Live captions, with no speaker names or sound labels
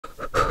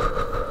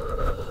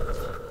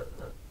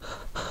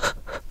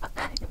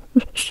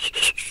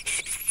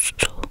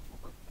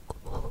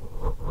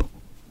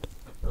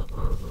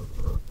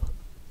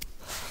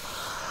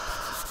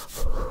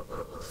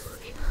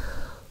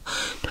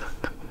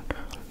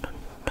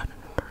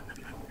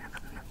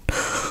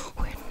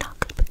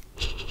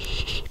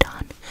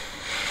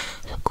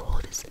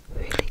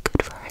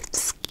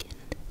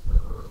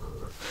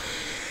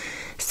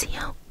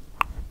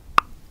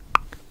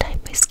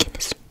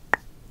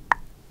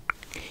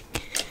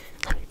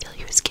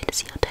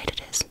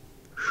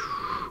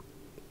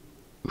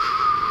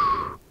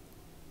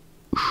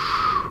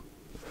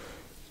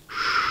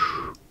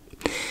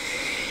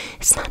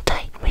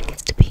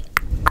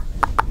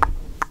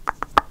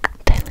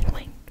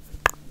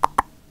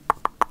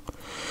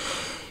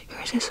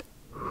noises?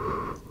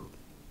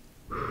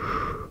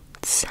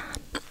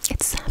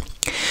 It's Sam.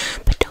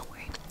 But don't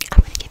worry, I'm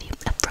gonna give you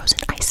a frozen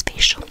ice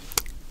facial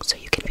so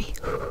you can be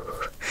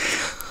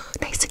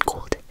nice and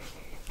cold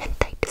and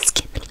tight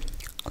skin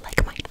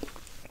like mine.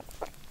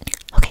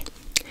 Okay,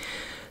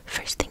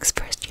 first things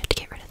first, you have to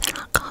get rid of that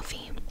hot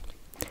coffee.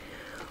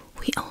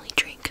 We only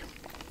drink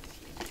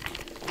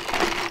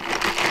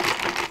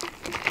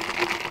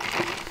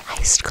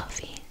iced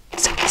coffee,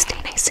 so we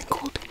stay nice and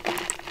cold.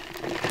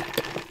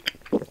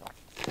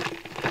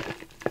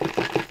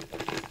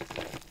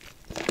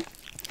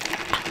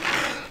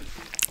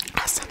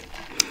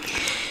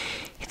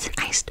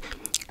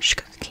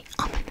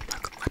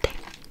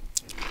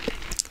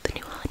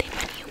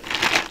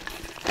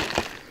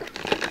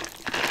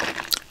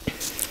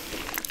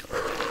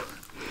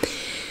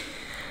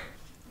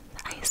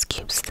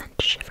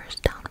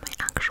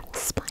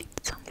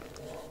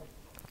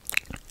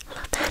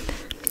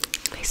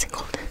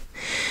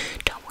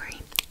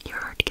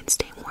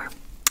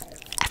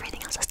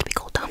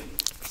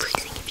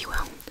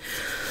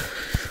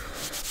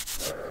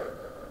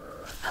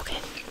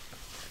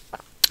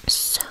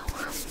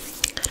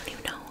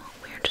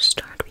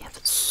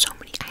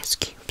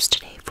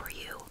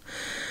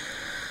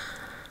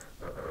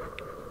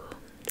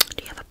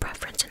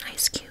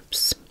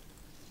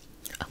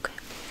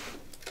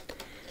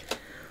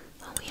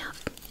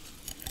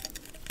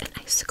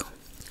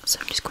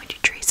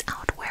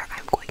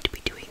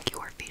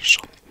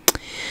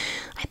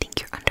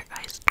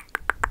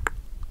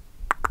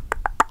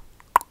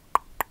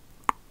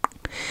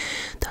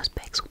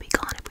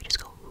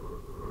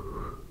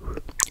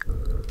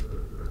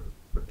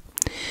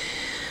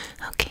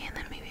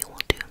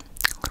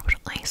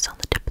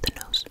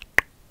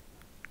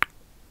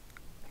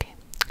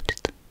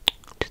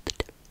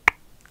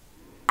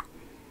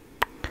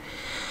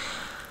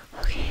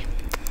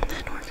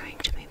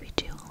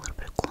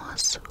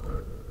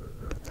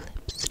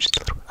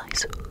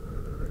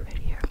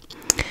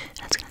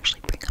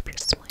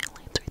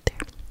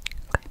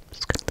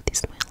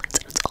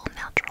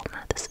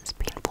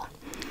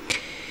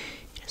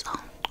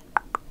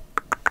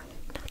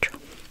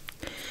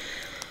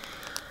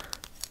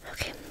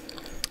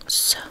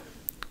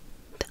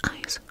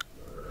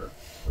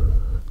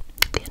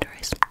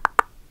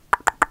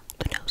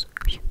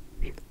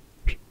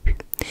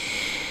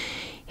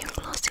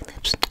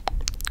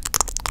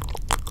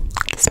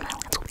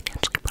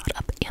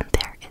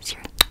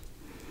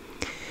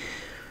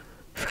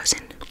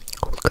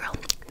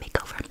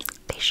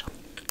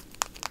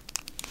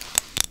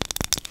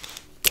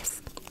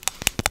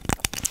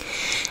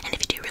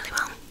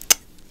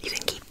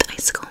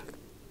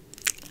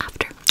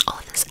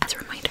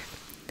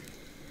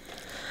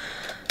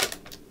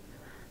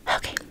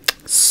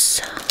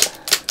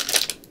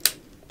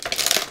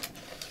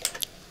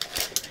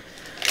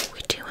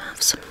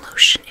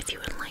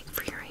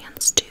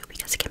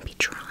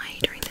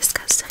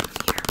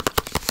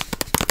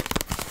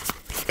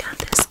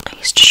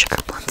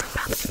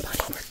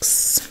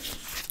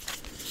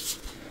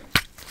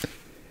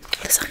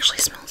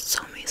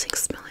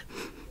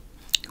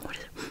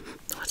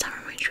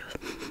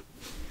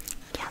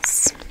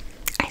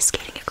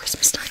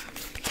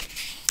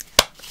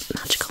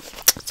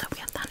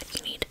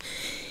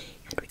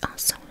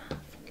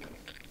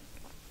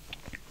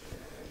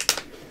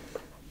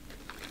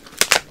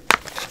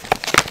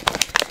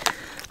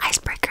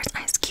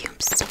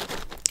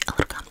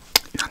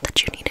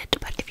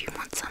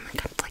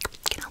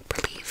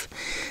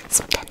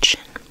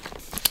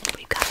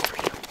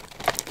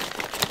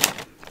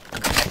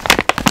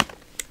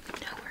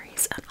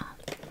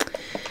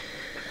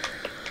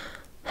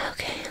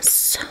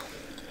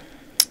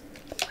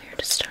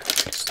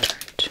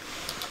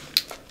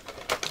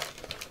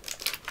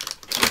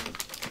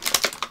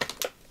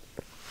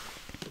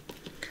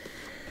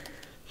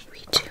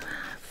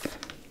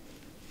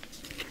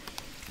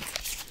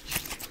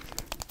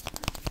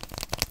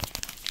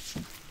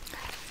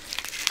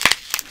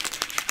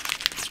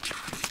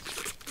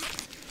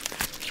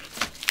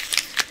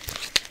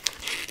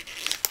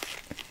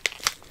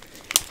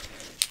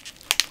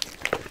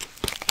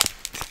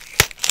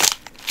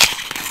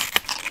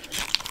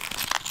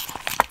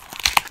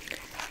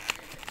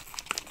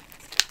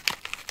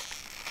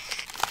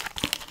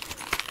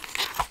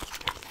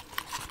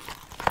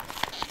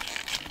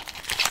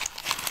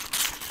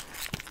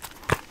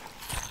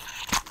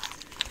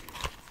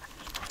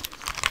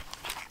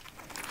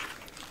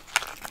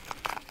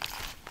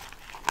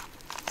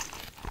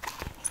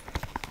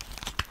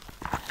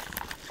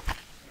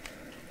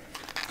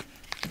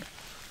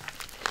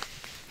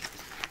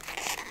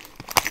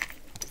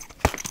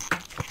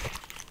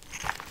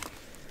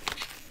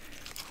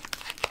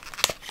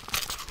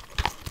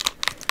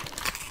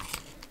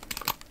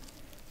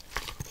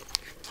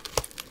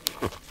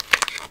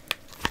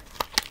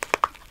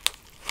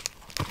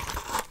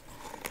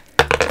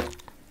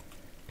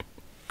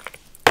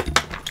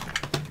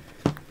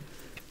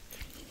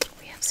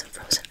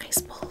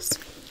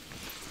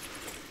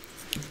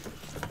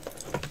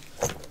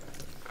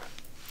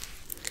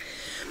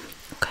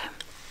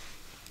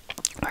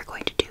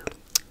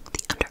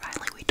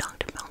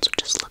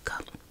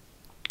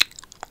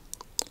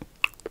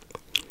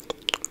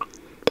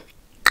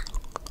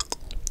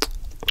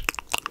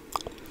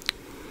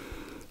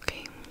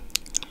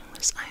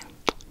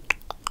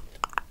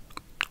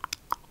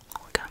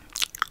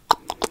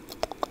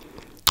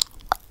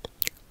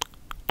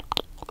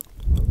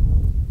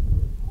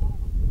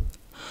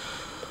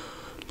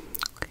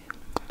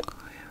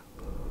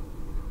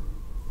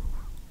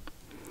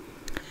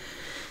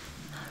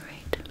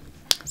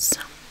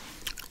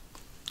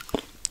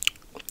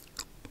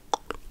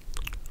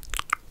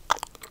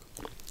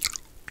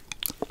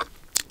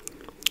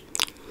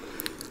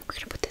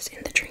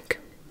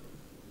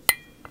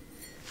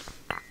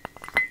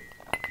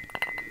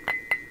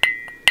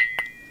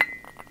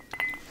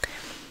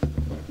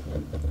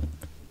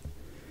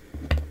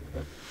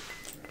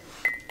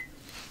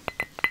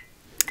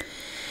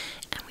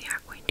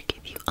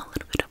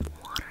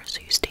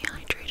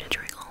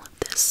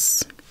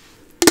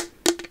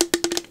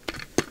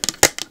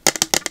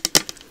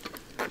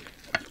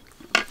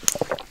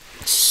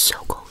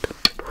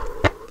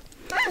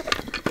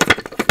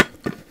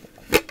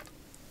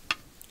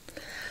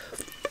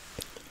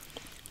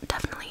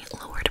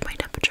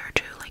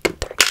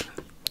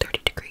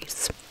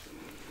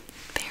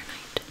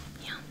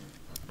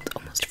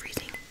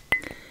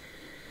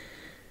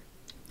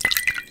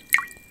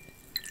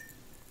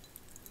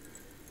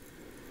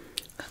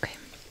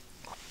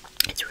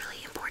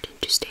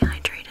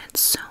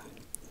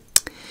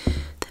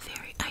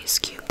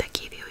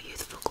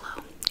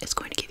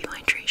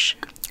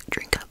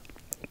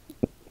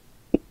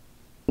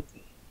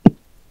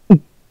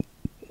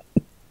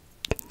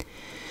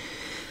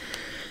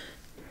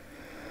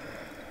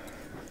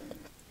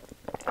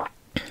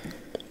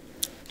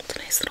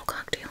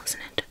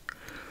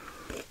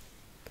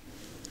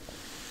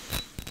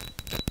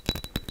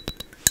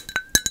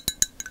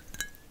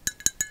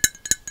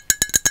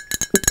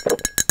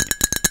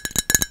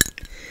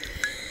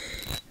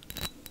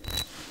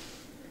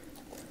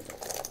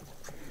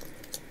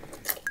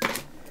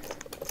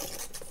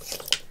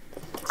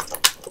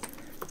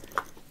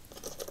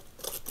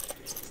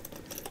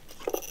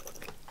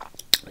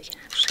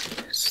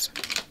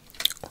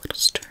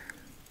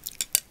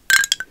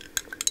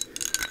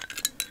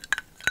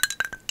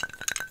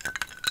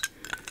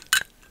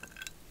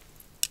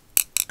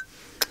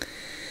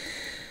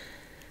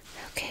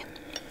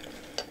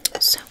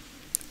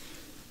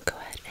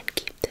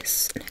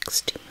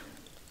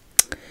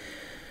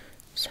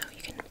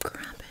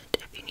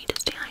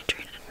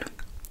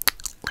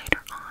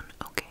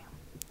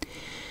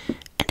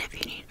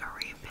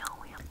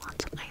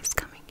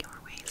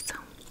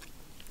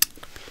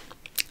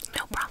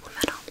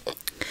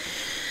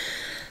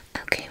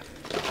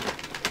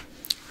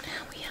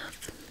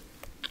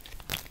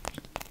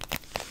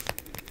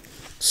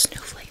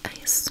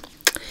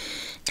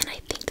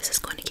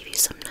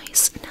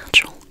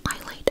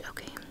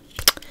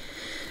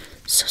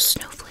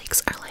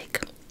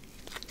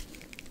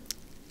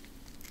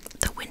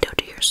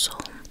 sole.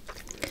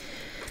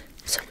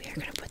 So we are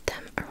going to put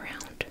them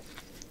around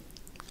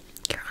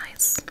your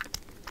eyes.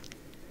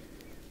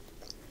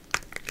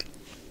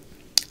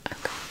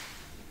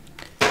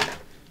 Okay.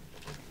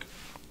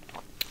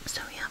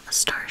 So we have a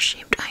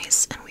star-shaped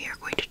ice, and we are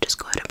going to just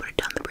go ahead and put it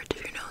down the bridge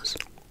of your nose.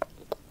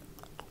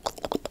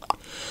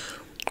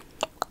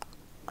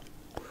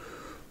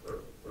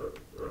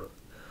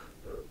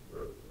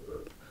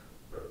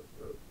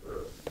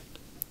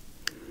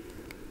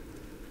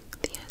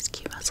 The ice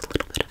cube has a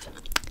little bit of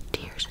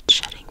tears it's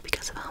shedding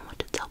because of how much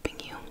it's helping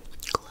you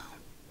glow.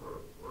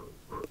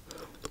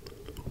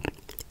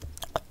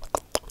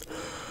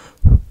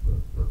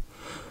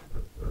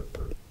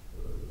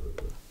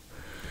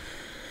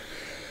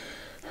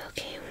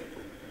 Okay,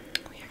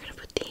 we are going to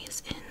put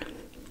these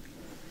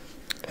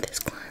in this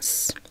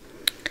glass.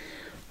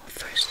 Well,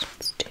 first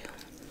let's do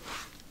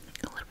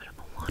a little bit of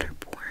a water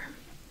pour.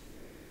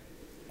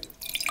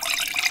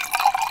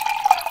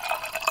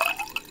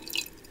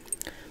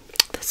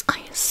 This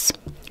ice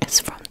is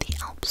from the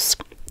Alps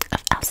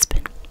of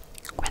Aspen,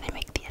 where they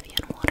make the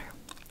Evian water.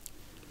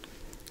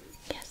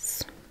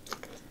 Yes.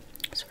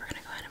 So we're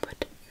gonna go ahead and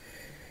put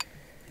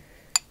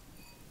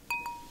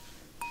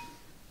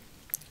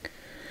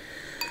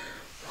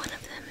one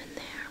of them in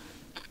there,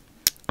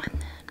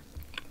 and then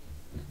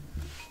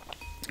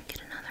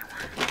get another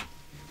one.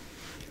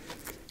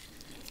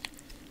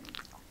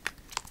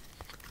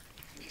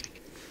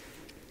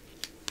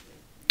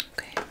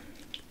 Okay,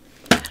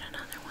 got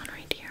another one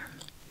right here.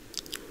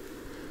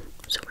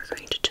 So we're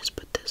going to just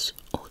put this,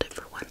 hold it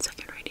for 1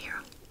 second right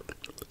here.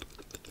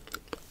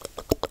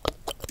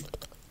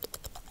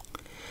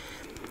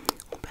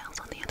 We'll bounce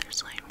on the other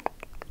side.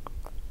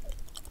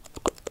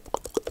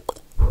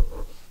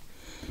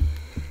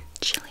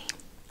 Chili.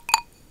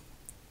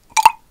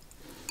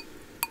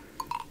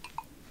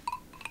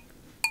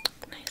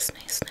 Nice,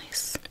 nice,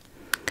 nice.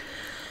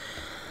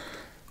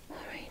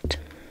 Alright.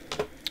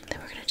 Then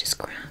we're gonna just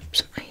grab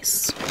some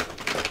ice.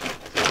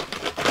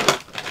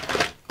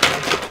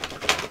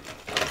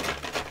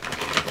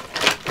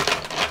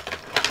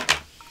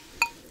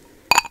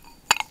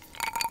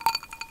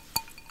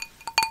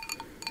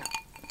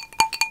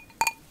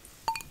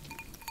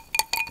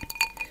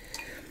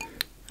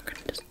 We're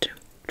gonna just do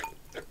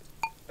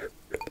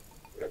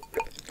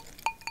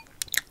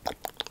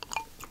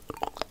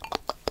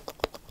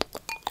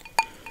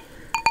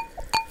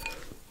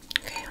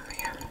okay, over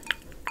here.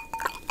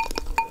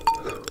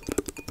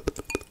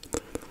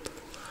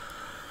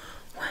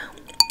 Wow.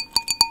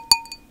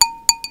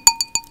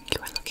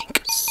 You are looking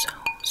so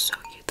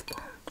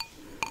youthful.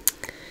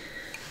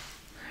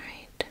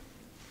 Alright.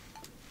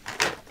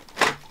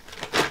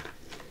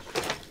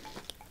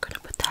 I'm gonna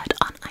put that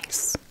on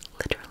ice,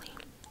 literally.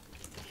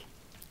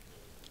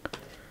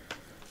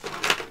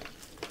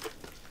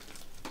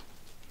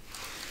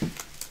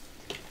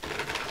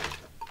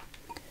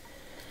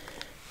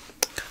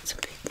 Got some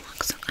big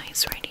blocks of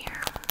ice right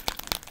here.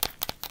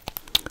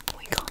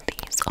 We call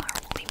these our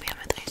woolly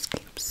mammoth ice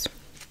cubes.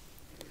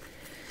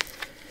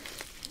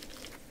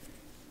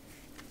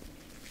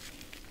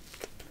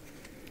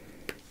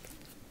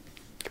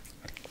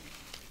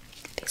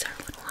 These are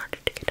a little harder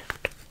to get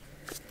out.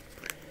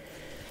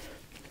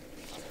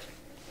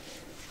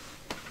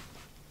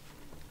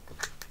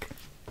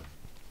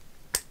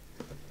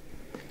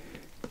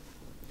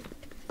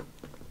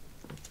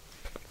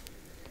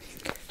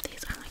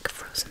 These are like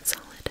frozen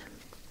solid.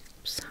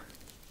 So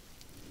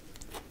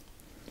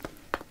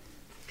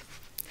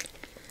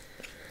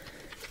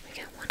we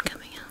got one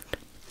coming out.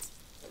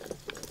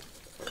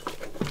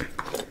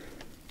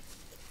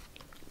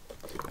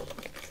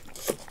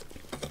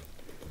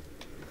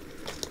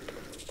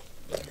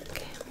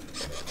 Okay.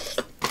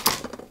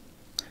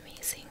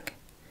 Amazing.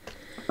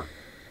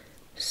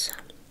 So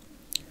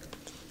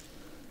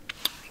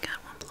we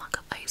got one block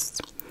of ice,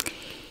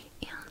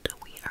 and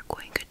we are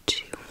going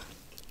to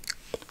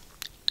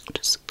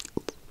just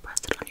press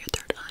it on your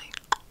third eye.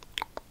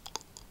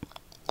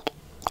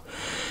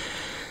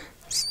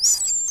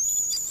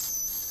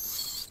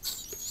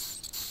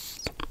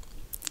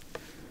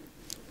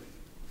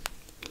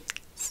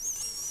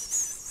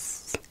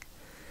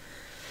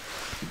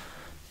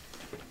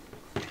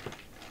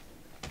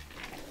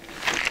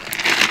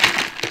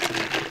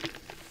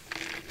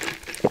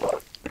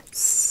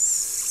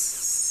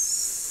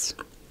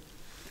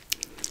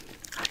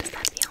 How does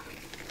that feel?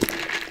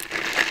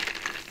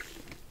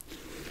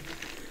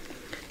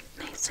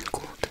 Nice and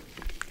cold.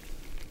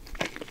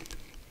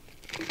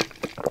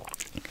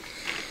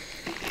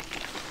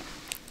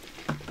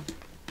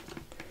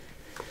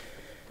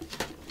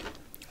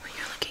 Well,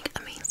 you're looking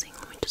amazing.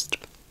 Let me just,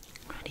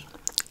 ready? I'm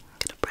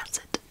gonna press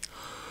it.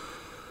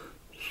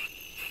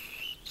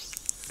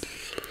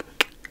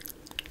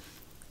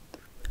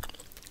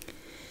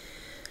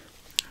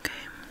 Okay,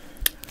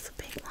 it's a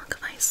big block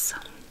of ice, so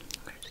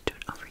we're gonna do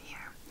it over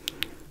here.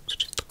 So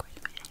just look right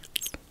at my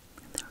hands,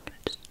 and then we're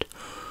gonna just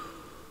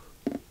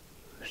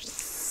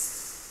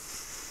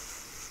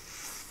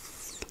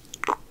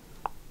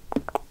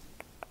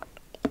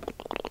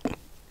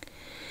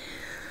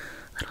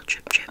little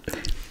drip drip.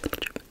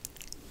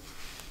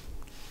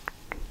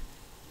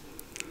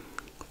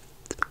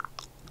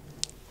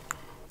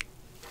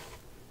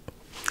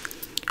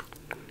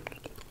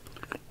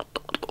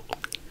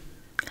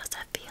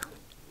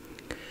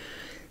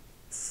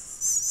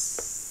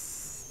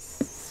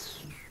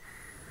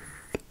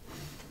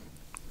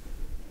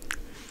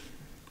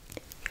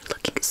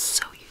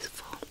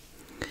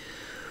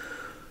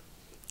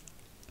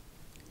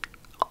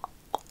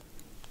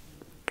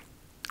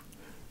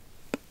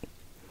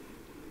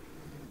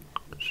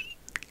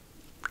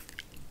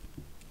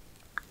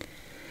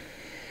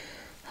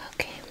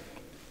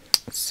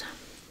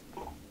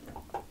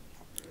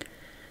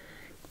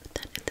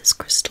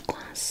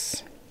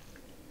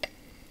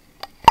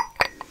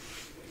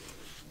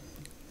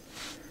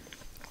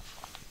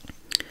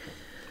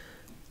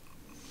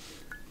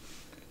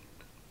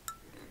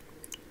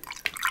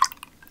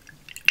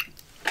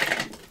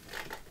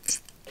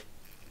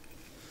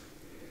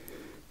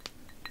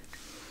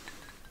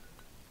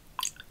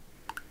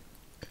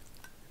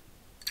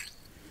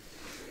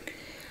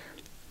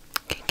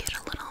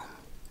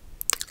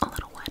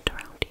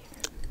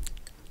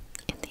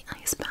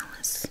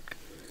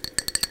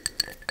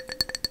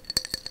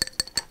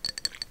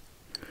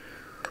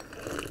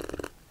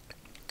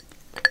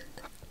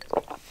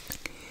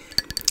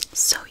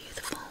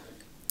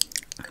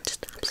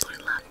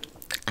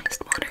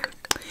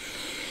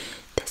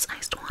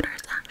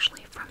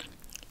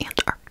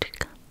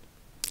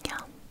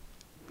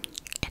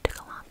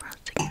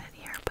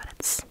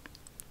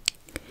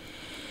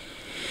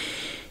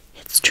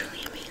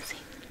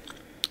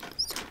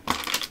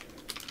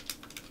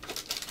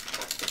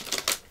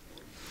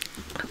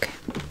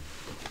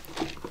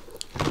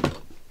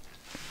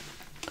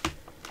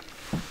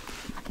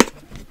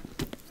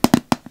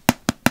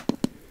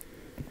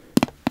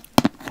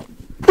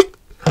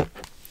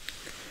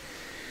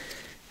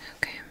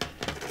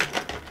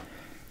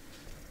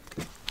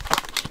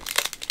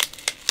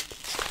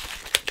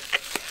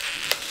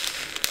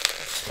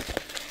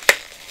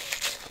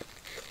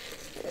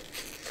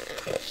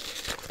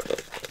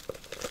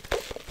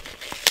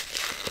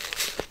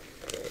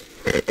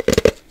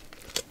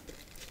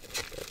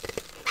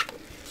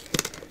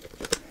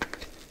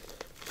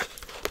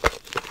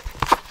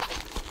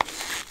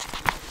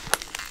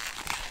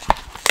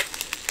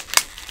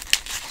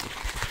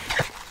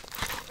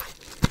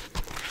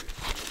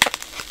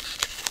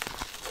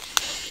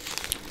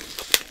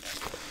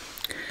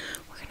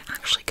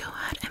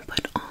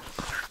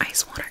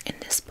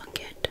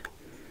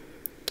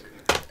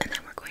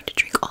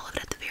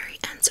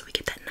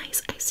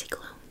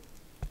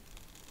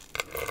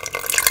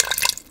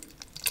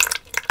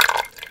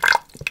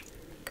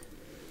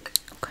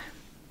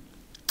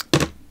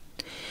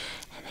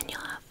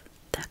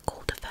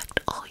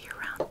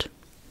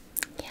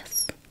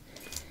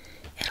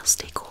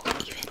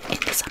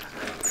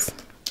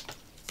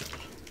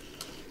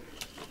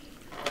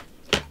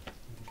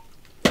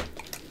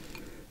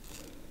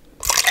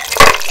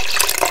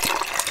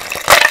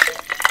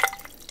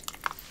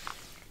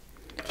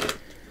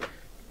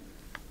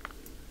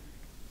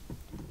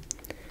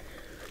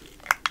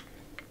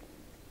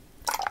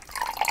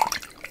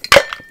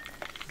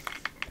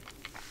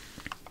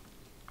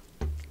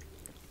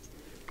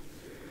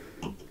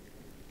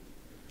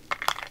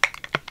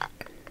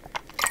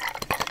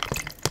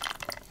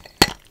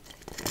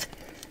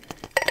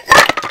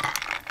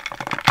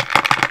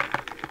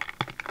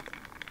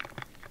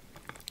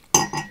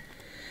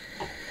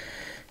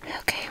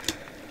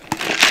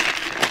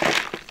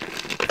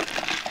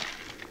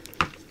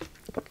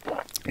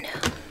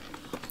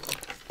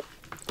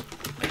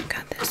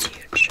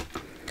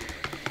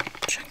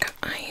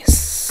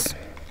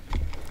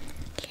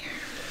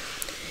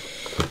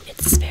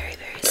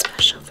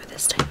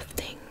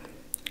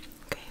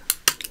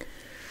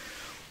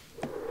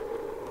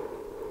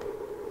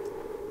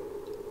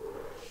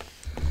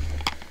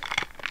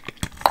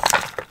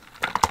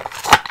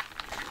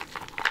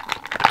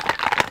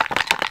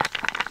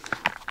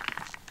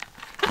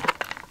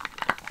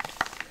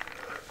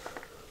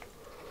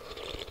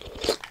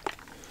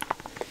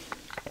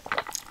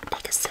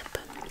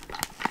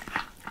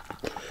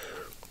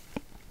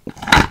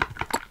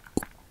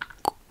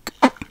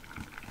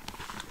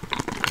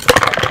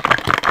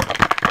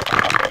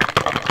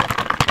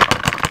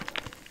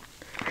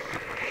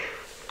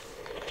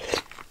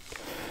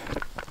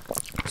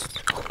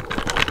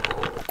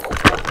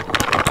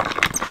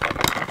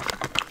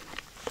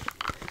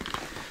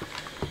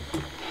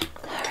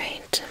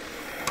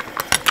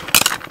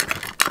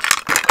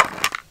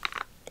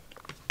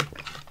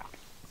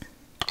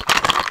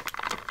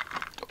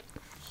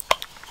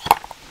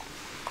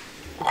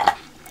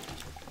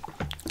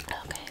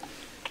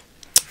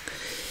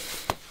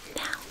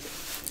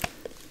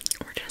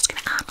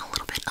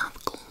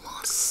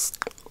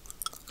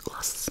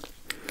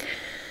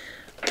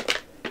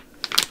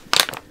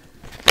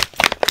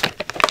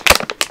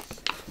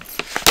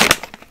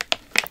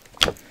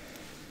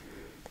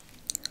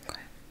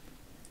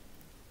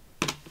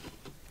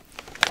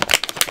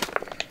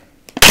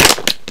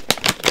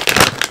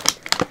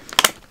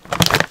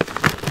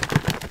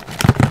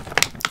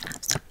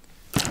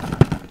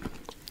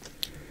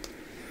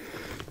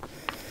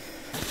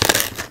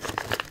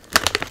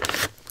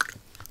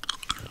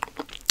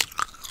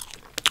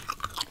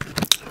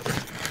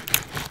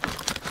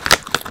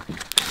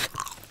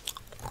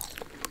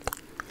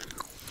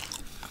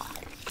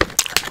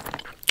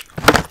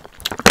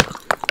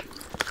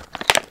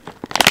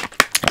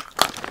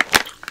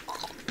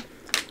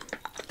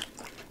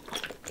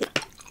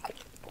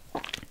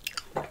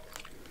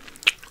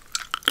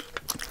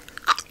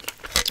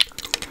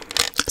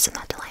 Isn't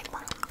that delightful?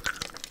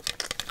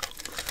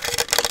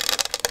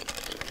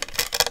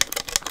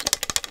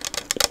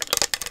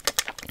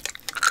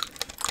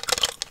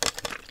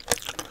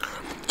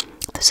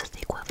 This is the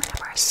equivalent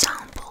of our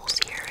sound bowls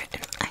here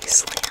in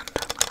Iceland.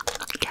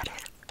 Get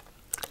it?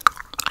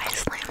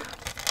 Iceland.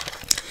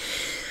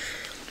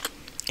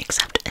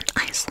 Except in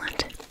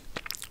Iceland,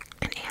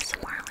 in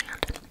ASMR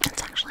land,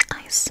 it's actually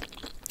ice.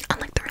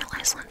 Unlike the real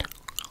Iceland,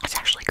 it's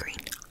actually green.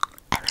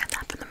 I learned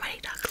that from the Mighty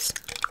Ducks.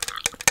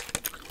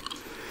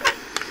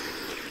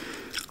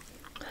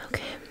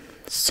 Okay,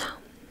 so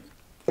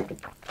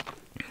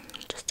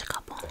just a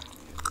couple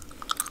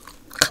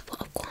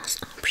of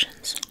gloss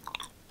options.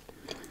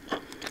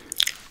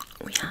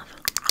 We have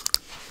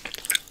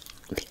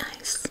the